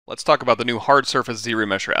Let's talk about the new hard surface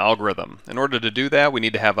ZRemesher algorithm. In order to do that, we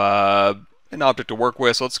need to have an object to work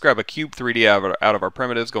with. So let's grab a cube 3D out of our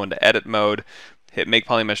primitives, go into edit mode, hit make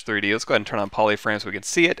polymesh 3D. Let's go ahead and turn on polyframe so we can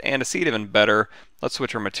see it. And to see it even better, let's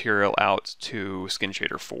switch our material out to skin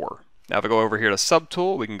shader 4. Now if I go over here to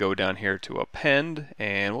subtool, we can go down here to append,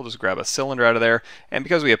 and we'll just grab a cylinder out of there. And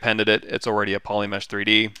because we appended it, it's already a polymesh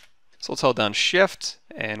 3D. So let's hold down Shift,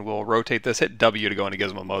 and we'll rotate this, hit W to go into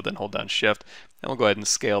gizmo mode, then hold down Shift, and we'll go ahead and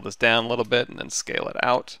scale this down a little bit, and then scale it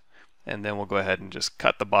out, and then we'll go ahead and just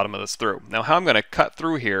cut the bottom of this through. Now how I'm going to cut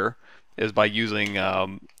through here is by using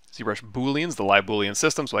ZBrush Booleans, the live Boolean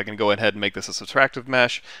system, so I can go ahead and make this a subtractive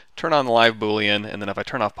mesh, turn on the live Boolean, and then if I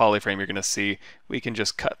turn off polyframe, you're going to see we can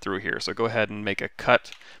just cut through here. So go ahead and make a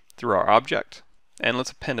cut through our object, and let's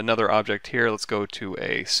append another object here. Let's go to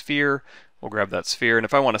a sphere. We'll grab that sphere, and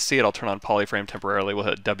if I want to see it, I'll turn on polyframe temporarily. We'll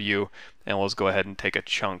hit W, and we'll just go ahead and take a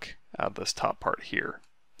chunk out of this top part here.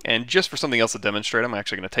 And just for something else to demonstrate, I'm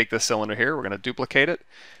actually going to take this cylinder here. We're going to duplicate it.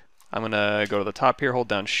 I'm going to go to the top here, hold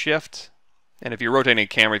down Shift, and if you're rotating a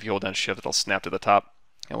camera, if you hold down Shift, it'll snap to the top.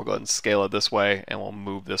 And we'll go ahead and scale it this way, and we'll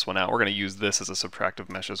move this one out. We're going to use this as a subtractive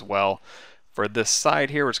mesh as well. For this side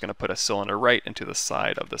here, we're just going to put a cylinder right into the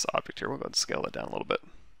side of this object here. We'll go ahead and scale it down a little bit.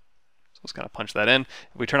 Let's kind of punch that in.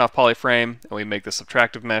 If we turn off polyframe and we make this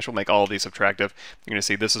subtractive mesh, we'll make all of these subtractive. You're going to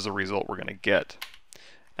see this is the result we're going to get.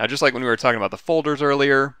 Now, just like when we were talking about the folders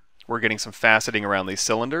earlier, we're getting some faceting around these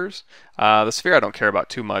cylinders. The sphere I don't care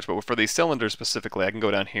about too much, but for these cylinders specifically, I can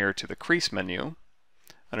go down here to the crease menu,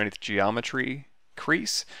 underneath geometry,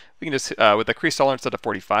 crease. We can just, with the crease tolerance set to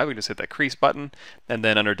 45, we can just hit that crease button, and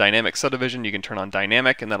then under dynamic subdivision, you can turn on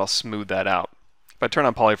dynamic, and that'll smooth that out. If I turn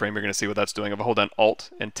on polyframe, you're going to see what that's doing. If I hold down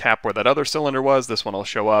Alt and tap where that other cylinder was, this one will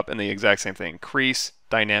show up, and the exact same thing. Crease,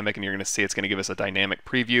 dynamic, and you're going to see it's going to give us a dynamic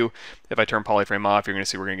preview. If I turn polyframe off, you're going to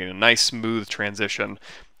see we're going to get a nice smooth transition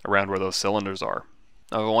around where those cylinders are.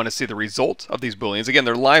 Now if I want to see the result of these Booleans, again,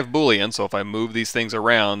 they're live Boolean, so if I move these things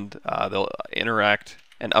around, they'll interact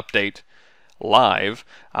and update live.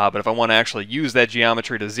 But if I want to actually use that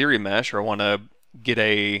geometry to ZRemesh, or I want to get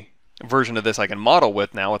a version of this I can model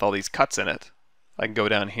with now with all these cuts in it, I can go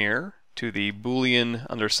down here to the Boolean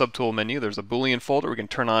under subtool menu. There's a Boolean folder. We can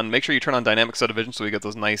turn on, make sure you turn on dynamic subdivision so we get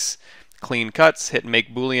those nice clean cuts. Hit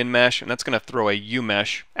make Boolean mesh, and that's going to throw a U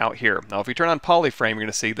mesh out here. Now if we turn on polyframe, you're going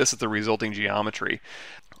to see this is the resulting geometry.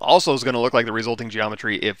 Also is going to look like the resulting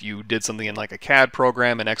geometry if you did something in like a CAD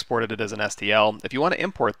program and exported it as an STL. If you want to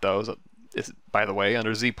import those, by the way,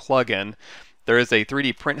 under Z plugin, there is a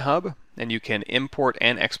 3D print hub, and you can import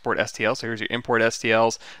and export STL. So here's your import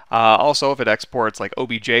STLs. Also, if it exports like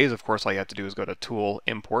OBJs, of course, all you have to do is go to Tool,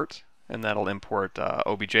 Import, and that'll import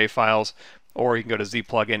OBJ files. Or you can go to Z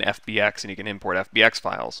plugin FBX, and you can import FBX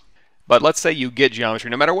files. But let's say you get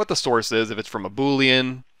geometry, no matter what the source is, if it's from a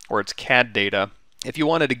Boolean or it's CAD data. If you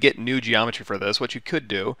wanted to get new geometry for this, what you could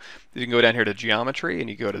do is you can go down here to Geometry, and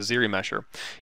you go to ZRemesher.